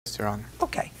Yes, Your Honor.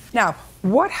 Okay. Now,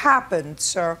 what happened,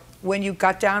 sir, when you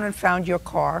got down and found your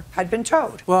car had been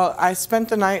towed? Well, I spent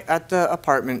the night at the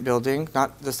apartment building,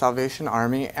 not the Salvation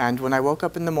Army, and when I woke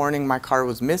up in the morning, my car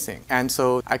was missing. And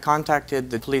so I contacted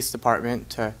the police department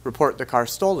to report the car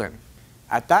stolen.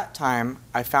 At that time,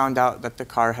 I found out that the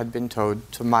car had been towed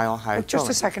to Mile High Towing. Just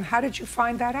a second. How did you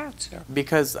find that out, sir?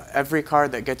 Because every car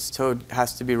that gets towed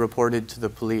has to be reported to the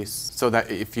police, so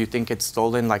that if you think it's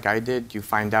stolen like I did, you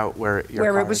find out where your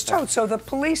car it was towed. So the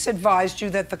police advised you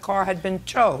that the car had been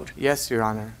towed? Yes, Your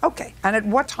Honor. Okay. And at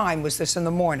what time was this in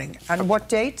the morning? And what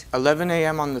date? 11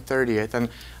 a.m. on the 30th. And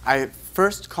I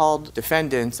first called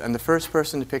defendants, and the first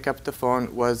person to pick up the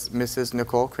phone was Mrs.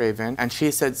 Nicole Craven, and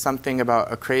she said something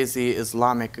about a crazy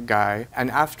Islamic guy. And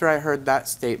after I heard that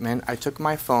statement, I took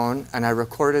my phone and I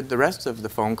recorded the rest of the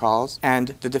phone calls, and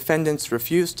the defendants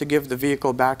refused to give the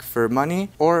vehicle back for money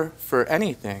or for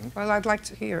anything. Well, I'd like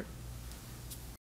to hear it.